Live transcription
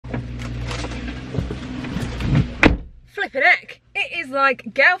Flippin' heck, it is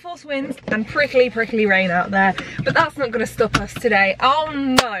like gale force winds and prickly rain out there, but that's not going to stop us today. Oh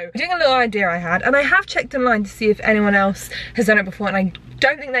no. Doing a little idea I had, and I have checked online to see if anyone else has done it before, and I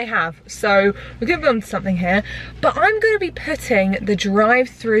don't think they have, so we're going to be on to something here. But I'm going to be putting the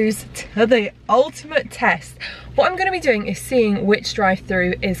drive-thrus to the ultimate test. What I'm going to be doing is seeing which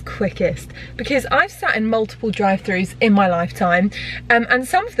drive-thru is quickest, because I've sat in multiple drive-thrus in my lifetime, and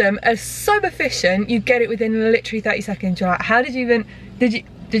some of them are so efficient, you get it within literally 30 seconds. You're like, how did you even, did you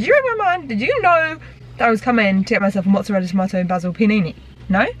read my mind? Did you know that I was coming to get myself a mozzarella, tomato and basil panini?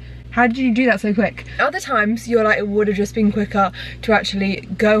 No? How did you do that so quick? Other times you're like, it would have just been quicker to actually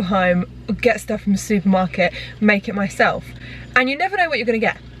go home, get stuff from the supermarket, make it myself. And you never know what you're gonna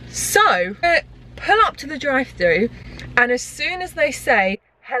get. So, pull up to the drive-thru, and as soon as they say,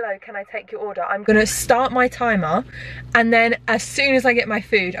 hello, can I take your order? I'm gonna start my timer, and then as soon as I get my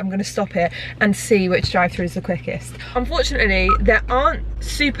food, I'm gonna stop it and see which drive-thru is the quickest. Unfortunately, there aren't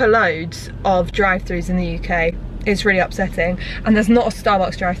super loads of drive-thrus in the UK. It's really upsetting, and there's not a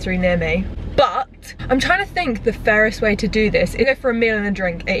Starbucks drive-thru near me. But I'm trying to think the fairest way to do this is go for a meal and a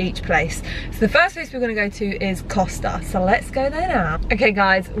drink at each place. So the first place we're gonna go to is Costa. So let's go there now. Okay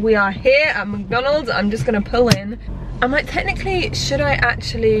guys, we are here at McDonald's. I'm just gonna pull in. I'm like, technically, should I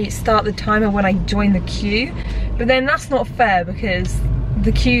actually start the timer when I join the queue? But then that's not fair, because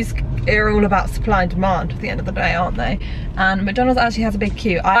the queues are all about supply and demand at the end of the day, aren't they? And McDonald's actually has a big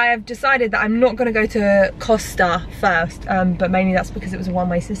queue. I have decided that I'm not gonna go to Costa first, but mainly that's because it was a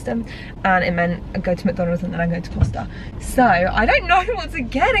one-way system, and it meant I go to McDonald's and then I go to Costa. So I don't know what to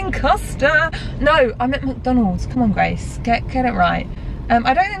get in Costa. No, I'm at McDonald's. Come on, Grace, get it right.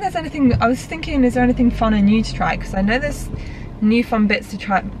 I don't think there's anything. I was thinking, is there anything fun and new to try? Because I know there's new fun bits to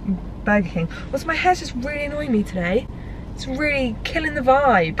try at Burger King. Also, my hair's just really annoying me today. It's really killing the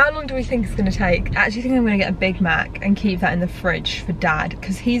vibe. How long do we think it's gonna take? I actually think I'm gonna get a Big Mac and keep that in the fridge for Dad,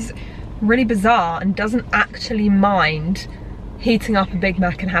 because he's really bizarre and doesn't actually mind heating up a Big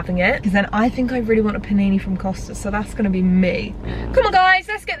Mac and having it. Because then I think I really want a panini from Costa, so that's gonna be me. Come on guys,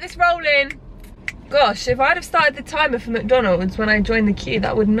 let's get this rolling. Gosh, if I'd have started the timer for McDonald's when I joined the queue,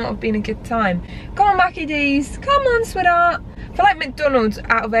 that would not have been a good time. Come on, Mackie D's, come on, sweetheart. I feel like McDonald's,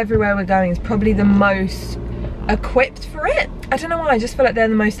 out of everywhere we're going, is probably the most equipped for it. I don't know why, I just feel like they're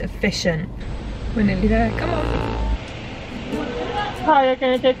the most efficient. We're nearly there, come on. Hi,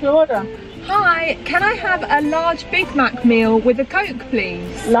 can I take your order? Hi, can I have a large Big Mac meal with a Coke,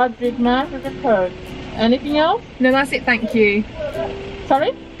 please? Large Big Mac with a Coke. Anything else? No, that's it, thank you.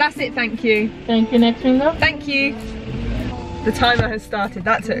 Sorry? That's it, thank you. Thank you, next window. Thank you. The timer has started.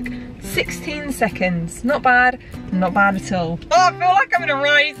 That took 16 seconds. Not bad at all. Oh, I feel like I'm in a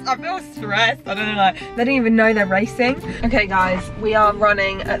race. I feel stressed. I don't know, like, they don't even know they're racing. Okay guys, we are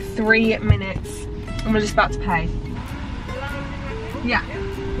running at 3 minutes and we're just about to pay. Yeah,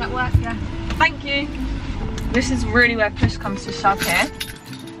 that works, yeah. Thank you. This is really where push comes to shove here.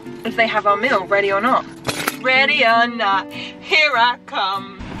 If they have our meal ready or not. Ready or not, here I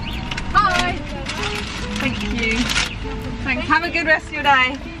come. Hi. Thank you. Thanks, have a good rest of your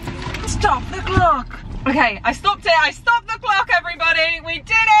day. Stop the clock. Okay, I stopped it, I stopped the clock, everybody. We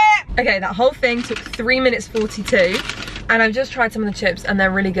did it. Okay, that whole thing took 3 minutes 42. And I've just tried some of the chips and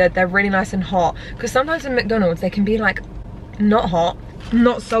they're really good. They're really nice and hot. Because sometimes in McDonald's, they can be like, not hot,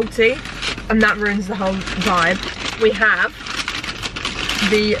 not salty. And that ruins the whole vibe. We have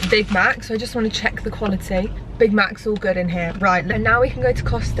the Big Mac, so I just want to check the quality. Big Mac's all good in here. Right, and now we can go to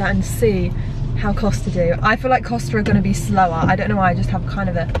Costa and see how Costa do. I feel like Costa are going to be slower. I don't know why, I just have kind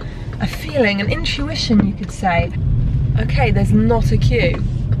of a feeling, an intuition you could say. Okay, there's not a queue.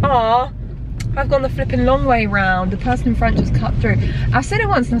 Aw, I've gone the flipping long way round. The person in front just cut through. I've said it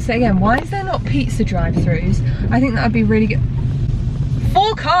once and I'll say it again, why is there not pizza drive-thrus? I think that would be really good.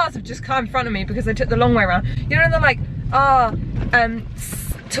 4 cars have just come in front of me because I took the long way round. You know, they're like,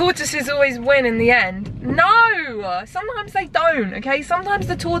 tortoises always win in the end. No, sometimes they don't, okay? Sometimes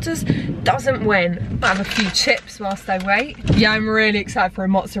the tortoise doesn't win. I'll have a few chips whilst I wait. Yeah, I'm really excited for a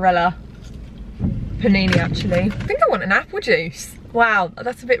mozzarella panini, actually. I think I want an apple juice. Wow,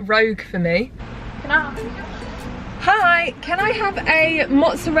 that's a bit rogue for me. Hi, can I have a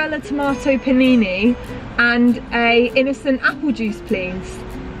mozzarella tomato panini and a innocent apple juice, please?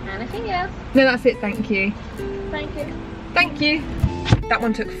 Anything else? No, that's it, thank you. Thank you. Thank you. That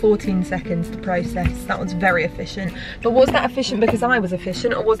one took 14 seconds to process. That was very efficient. But was that efficient because I was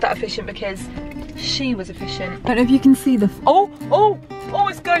efficient, or was that efficient because she was efficient? I don't know if you can see the, oh,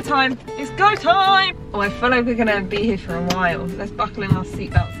 it's go time. It's go time. Oh, I feel like we're gonna be here for a while. Let's buckle in our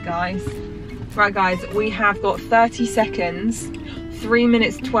seatbelts, guys. Right, guys, we have got 30 seconds. 3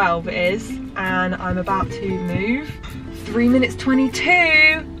 minutes 12 it is. and I'm about to move. 3 minutes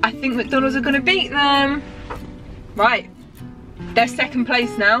 22. I think McDonald's are gonna beat them. Right, they're second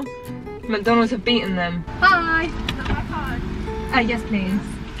place now. McDonald's have beaten them. Hi. Yes please.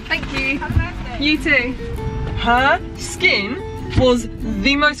 Thank you. Have a nice day. You too. Her skin was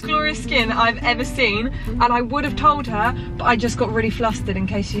the most glorious skin I've ever seen, and I would have told her, but I just got really flustered in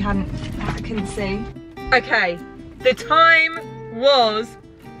case you couldn't see. Okay, the time was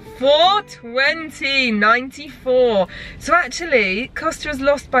 4:20.94. So actually, Costa has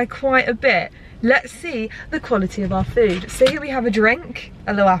lost by quite a bit. Let's see the quality of our food. So here we have a drink,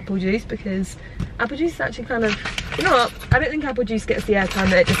 a little apple juice, because apple juice is actually kind of, you know what? I don't think apple juice gets the airtime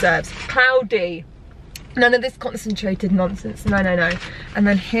that it deserves. Cloudy. None of this concentrated nonsense, no, no, no. And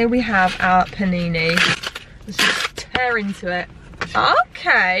then here we have our panini. Let's just tear into it.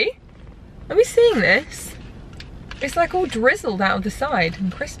 Okay. Are we seeing this? It's like all drizzled out of the side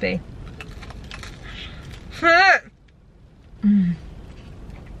and crispy.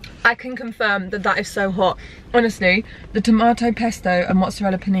 I can confirm that that is so hot. Honestly, the tomato pesto and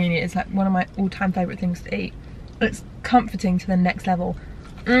mozzarella panini is like one of my all-time favourite things to eat. It's comforting to the next level.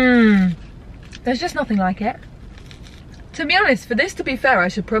 There's just nothing like it. To be honest, for this to be fair, I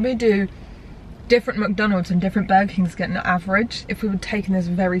should probably do different McDonald's and different Burger Kings to get an average if we were taking this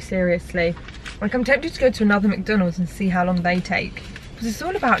very seriously. Like, I'm tempted to go to another McDonald's and see how long they take. Because it's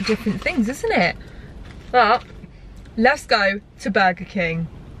all about different things, isn't it? But let's go to Burger King.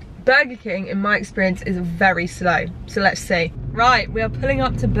 Burger King, in my experience, is very slow. So let's see. Right, we are pulling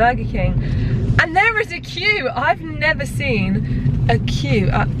up to Burger King. And there is a queue. I've never seen a queue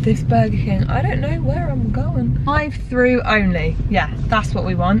at this Burger King. I don't know where I'm going. Drive-through only. Yeah, that's what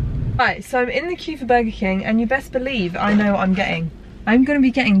we want. Right, so I'm in the queue for Burger King, and you best believe I know what I'm getting. I'm going to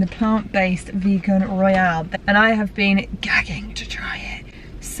be getting the plant-based vegan royale, and I have been gagging to try it.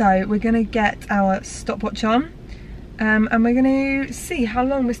 So we're going to get our stopwatch on. And we're going to see how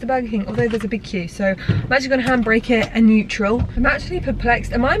long Mr. Burger King, although there's a big queue, so I'm actually going to handbrake it and neutral. I'm actually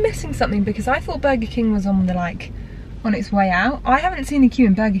perplexed. Am I missing something? Because I thought Burger King was on the, like, on its way out. I haven't seen a queue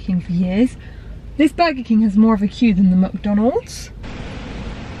in Burger King for years. This Burger King has more of a queue than the McDonald's.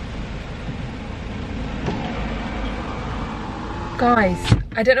 Guys,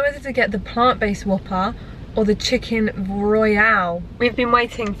 I don't know whether to get the plant-based Whopper or the chicken royale. We've been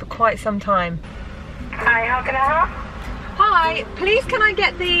waiting for quite some time. Hi, how can I help? Hi, please can I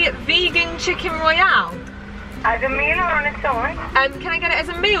get the vegan chicken royale? As a meal or on its own? Can I get it as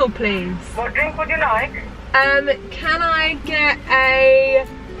a meal, please? What drink would you like? Can I get a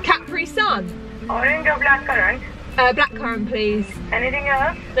Capri Sun? Orange or blackcurrant? Blackcurrant, please. Anything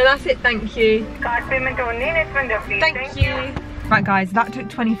else? No, that's it, thank you. Card payment only, next window please. Thank you. Right guys, that took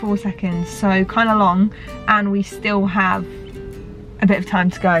 24 seconds, so kind of long, and we still have a bit of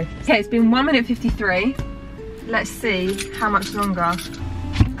time to go. Okay, it's been 1 minute 53. Let's see how much longer.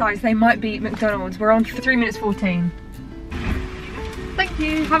 Guys, they might beat McDonald's. We're on for 3 minutes 14. Thank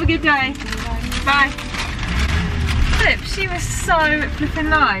you. Have a good day. Bye. Flip, she was so flipping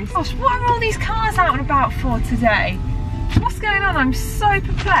nice. Gosh, what are all these cars out and about for today? What's going on? I'm so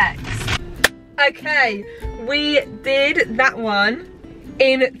perplexed. Okay, we did that one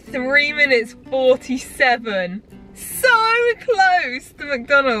in 3 minutes 47. So close to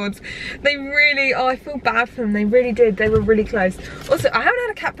McDonald's. They really, oh, I feel bad for them. They really did. They were really close. Also, I haven't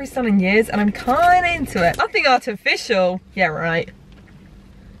had a Capri Sun in years and I'm kind of into it. Nothing artificial. Yeah, right.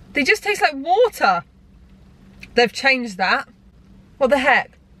 They just taste like water. They've changed that. What the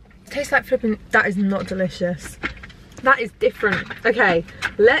heck? It tastes like flipping, that is not delicious. That is different. Okay,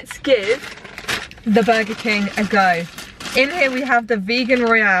 let's give the Burger King a go. In here we have the vegan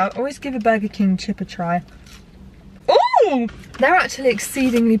royale. Always give a Burger King chip a try. Ooh, they're actually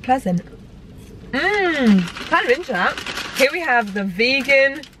exceedingly pleasant. Kind of into that. Here we have the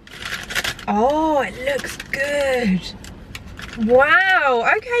vegan. Oh, it looks good. Wow,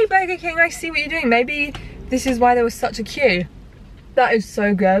 okay Burger King, I see what you're doing. Maybe this is why there was such a queue. That is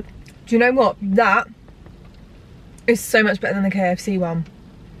so good. Do you know what? That is so much better than the KFC one.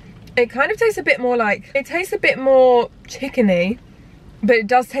 It kind of tastes a bit more like, it tastes a bit more chickeny, but it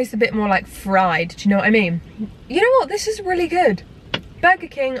does taste a bit more like fried. Do you know what I mean? You know what? This is really good. Burger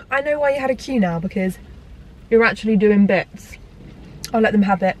King, I know why you had a queue now, because you're actually doing bits. I'll let them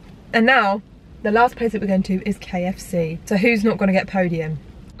have it. And now, the last place that we're going to is KFC. So who's not going to get podium?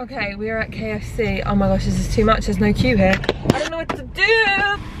 Okay, we are at KFC. Oh my gosh, this is too much. There's no queue here. I don't know what to do.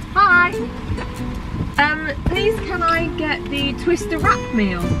 Hi. Please can I get the Twister wrap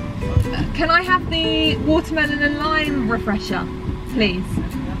meal? Can I have the watermelon and lime refresher, please?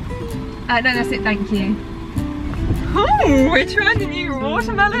 No, that's it, thank you. Oh, we're trying the new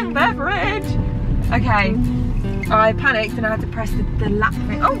watermelon beverage. Okay, I panicked and I had to press the lap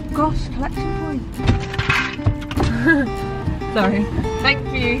thing. Oh gosh, collection point. Sorry.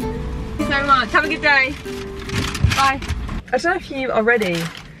 Thank you so much. Have a good day. Bye. I don't know if you are ready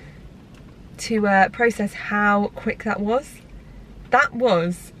to process how quick that was. That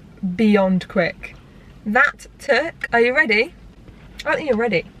was beyond quick. That took, are you ready? I don't think you're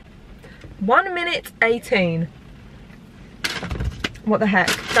ready. 1 minute 18. What the heck?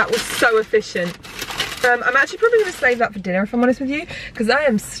 That was so efficient. I'm actually probably going to save that for dinner if I'm honest with you, because I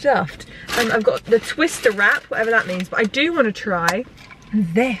am stuffed. I've got the twister wrap, whatever that means, but I do want to try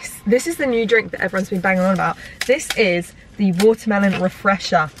this. This is the new drink that everyone's been banging on about. This is the watermelon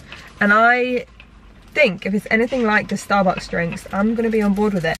refresher, and I think if it's anything like the Starbucks drinks, I'm going to be on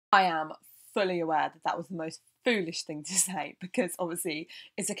board with it. I am fully aware that that was the most foolish thing to say, because obviously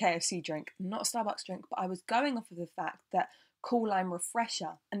it's a KFC drink, not a Starbucks drink, but I was going off of the fact that cool lime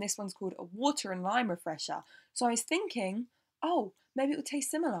refresher, and this one's called a water and lime refresher. So I was thinking, oh, maybe it would taste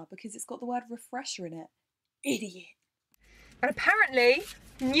similar because it's got the word refresher in it. Idiot. And apparently,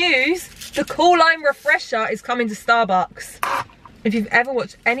 news, the cool lime refresher is coming to Starbucks. If you've ever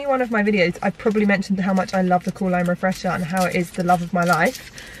watched any one of my videos, I've probably mentioned how much I love the cool lime refresher and how it is the love of my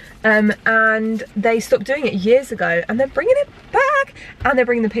life. And they stopped doing it years ago, and they're bringing it back, and they're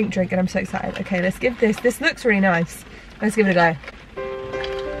bringing the pink drink, and I'm so excited. Okay, let's give this looks really nice. Let's give it a go.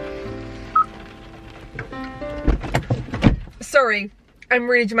 Sorry, I'm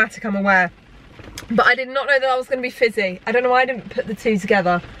really dramatic, I'm aware. But I did not know that I was going to be fizzy. I don't know why I didn't put the two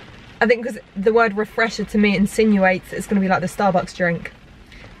together. I think because the word refresher to me insinuates it's going to be like the Starbucks drink.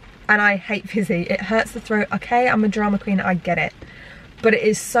 And I hate fizzy. It hurts the throat. Okay, I'm a drama queen, I get it. But it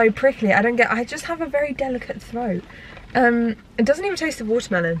is so prickly. I just have a very delicate throat. It doesn't even taste of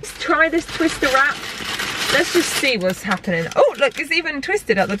watermelon. Let's try this twister wrap. Let's just see what's happening. Oh, look, it's even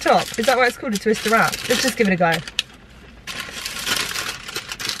twisted at the top. Is that why it's called a twister wrap? Let's just give it a go.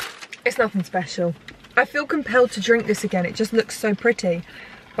 It's nothing special. I feel compelled to drink this again. It just looks so pretty.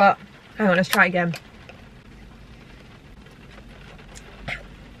 But, hang on, let's try again.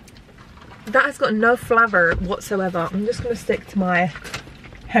 That has got no flavour whatsoever. I'm just going to stick to my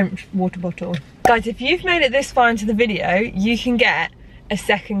hemp water bottle. Guys, if you've made it this far into the video, you can get a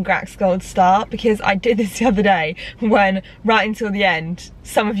second Grack's Gold star, because I did this the other day when right until the end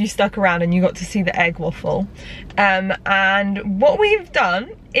some of you stuck around and you got to see the egg waffle. And what we've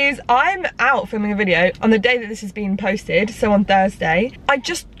done is I'm out filming a video on the day that this has been posted, so on Thursday. I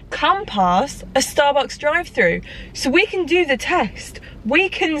just come past a Starbucks drive-thru, so we can do the test. We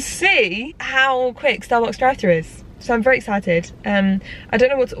can see how quick Starbucks drive-thru is. So I'm very excited. I don't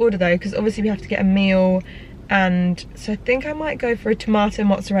know what to order though, because obviously we have to get a meal. And so I think I might go for a tomato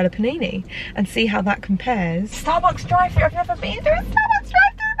mozzarella panini and see how that compares. Starbucks drive-thru, I've never been through a Starbucks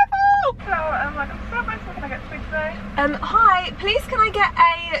drive-thru before! Hello, welcome to Starbucks. What can I get for you today? Hi, please can I get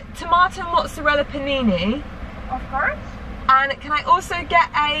a tomato mozzarella panini? Of course. And can I also get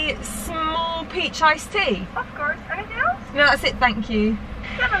a small peach iced tea? Of course. Anything else? No, that's it, thank you.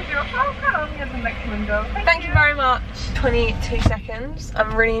 704, hello, here's the next window. Thank you very much. 22 seconds.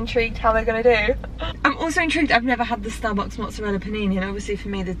 I'm really intrigued how they're gonna do. I'm also intrigued, I've never had the Starbucks mozzarella panini, and obviously for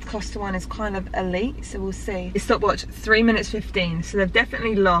me the Costa one is kind of elite, so we'll see. Stopwatch 3 minutes 15, so they've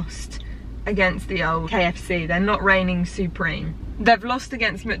definitely lost against the old KFC. They're not reigning supreme. They've lost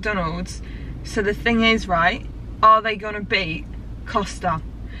against McDonald's, so the thing is, right, are they gonna beat Costa?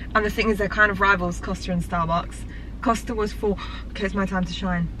 And the thing is, they're kind of rivals, Costa and Starbucks. Costa was for, okay, it's my time to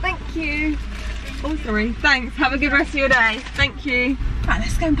shine. Thank you. Oh, sorry. Thanks. Have a good rest of your day. Thank you. Right,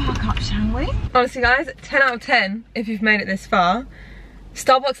 let's go and park up, shall we? Honestly, guys, 10 out of 10 if you've made it this far.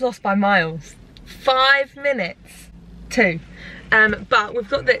 Starbucks lost by miles. 5 minutes. 2. But we've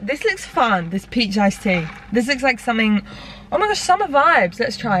got this looks fun, this peach iced tea. This looks like something, oh my gosh, summer vibes.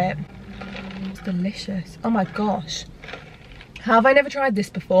 Let's try it. It's delicious. Oh my gosh. How have I never tried this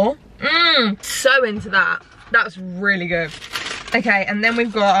before? So into that. That's really good. Okay, and then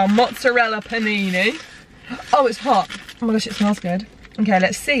we've got our mozzarella panini. Oh, it's hot. Oh my gosh, it smells good. Okay,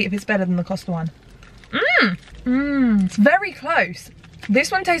 let's see if it's better than the Costa one. It's very close.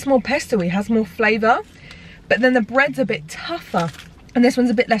 This one tastes more pesto-y, has more flavour, but then the bread's a bit tougher, and this one's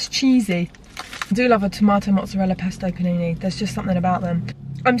a bit less cheesy. I do love a tomato mozzarella pesto panini. There's just something about them.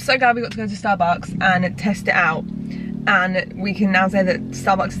 I'm so glad we got to go to Starbucks and test it out. And we can now say that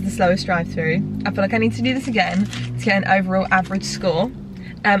Starbucks is the slowest drive-thru. I feel like I need to do this again to get an overall average score.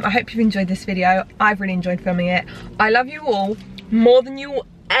 I hope you've enjoyed this video. I've really enjoyed filming it. I love you all more than you will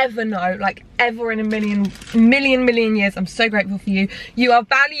ever know, like ever in a million years. I'm so grateful for you. You are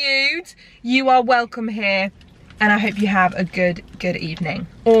valued, you are welcome here, and I hope you have a good evening.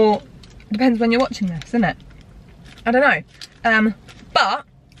 Or Depends when you're watching this, isn't it? I don't know. But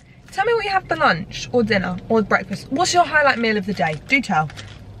tell me what you have for lunch or dinner or breakfast. What's your highlight meal of the day? Do tell.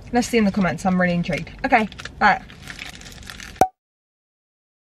 Let's see in the comments. I'm really intrigued. Okay, bye.